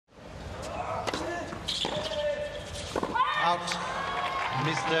out.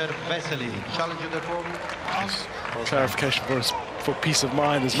 Mr. Vesely, challenge you the court. Clarification for peace of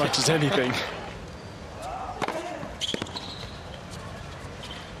mind as much as anything.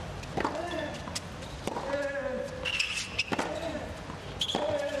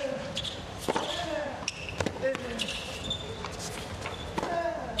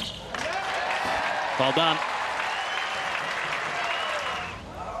 Well done.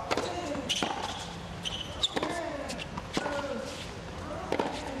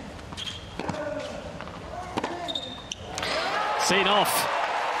 Seen off.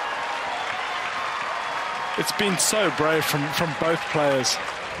 It's been so brave from both players.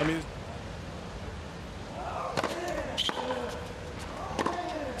 I mean,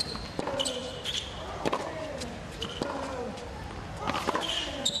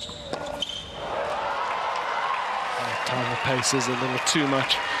 time the pace is a little too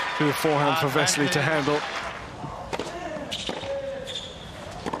much with the forehand for Vesely to handle.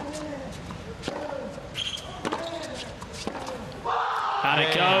 And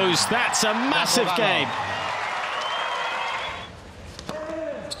it goes. That's a massive game.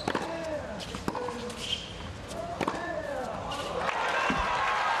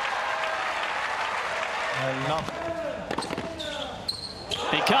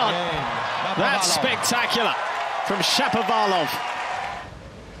 He can't. That's spectacular from Shapovalov.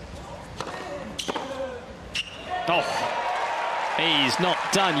 Oh, he's not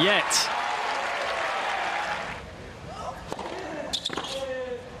done yet.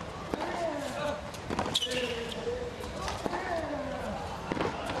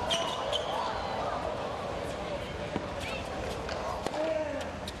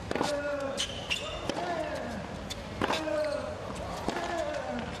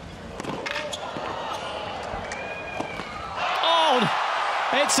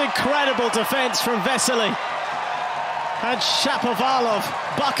 It's incredible defense from Vesely. And Shapovalov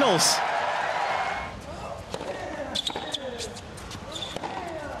buckles.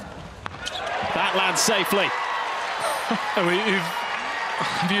 That lands safely. And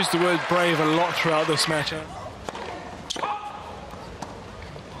we've used the word brave a lot throughout this match.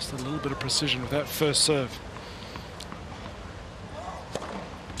 Lost a little bit of precision with that first serve.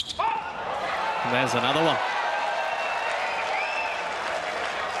 And there's another one.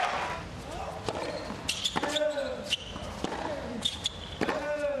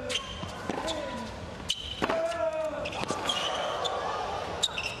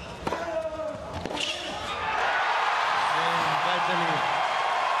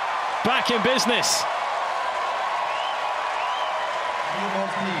 Back in business.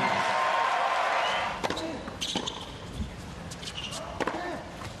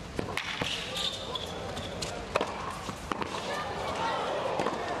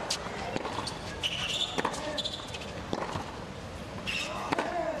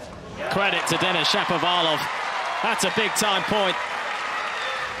 Credit to Denis Shapovalov. That's a big-time point.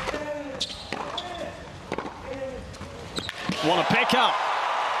 What a pick-up.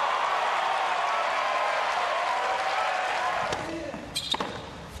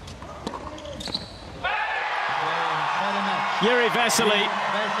 Jiri Vesely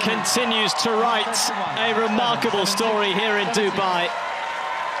continues to write a remarkable story here in Dubai.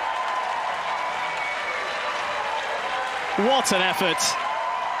 What an effort.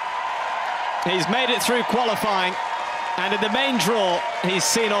 He's made it through qualifying, and in the main draw, he's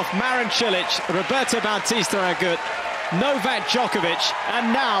seen off Marin Cilic, Roberto Bautista Agut, Novak Djokovic,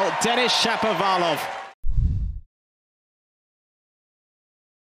 and now Denis Shapovalov.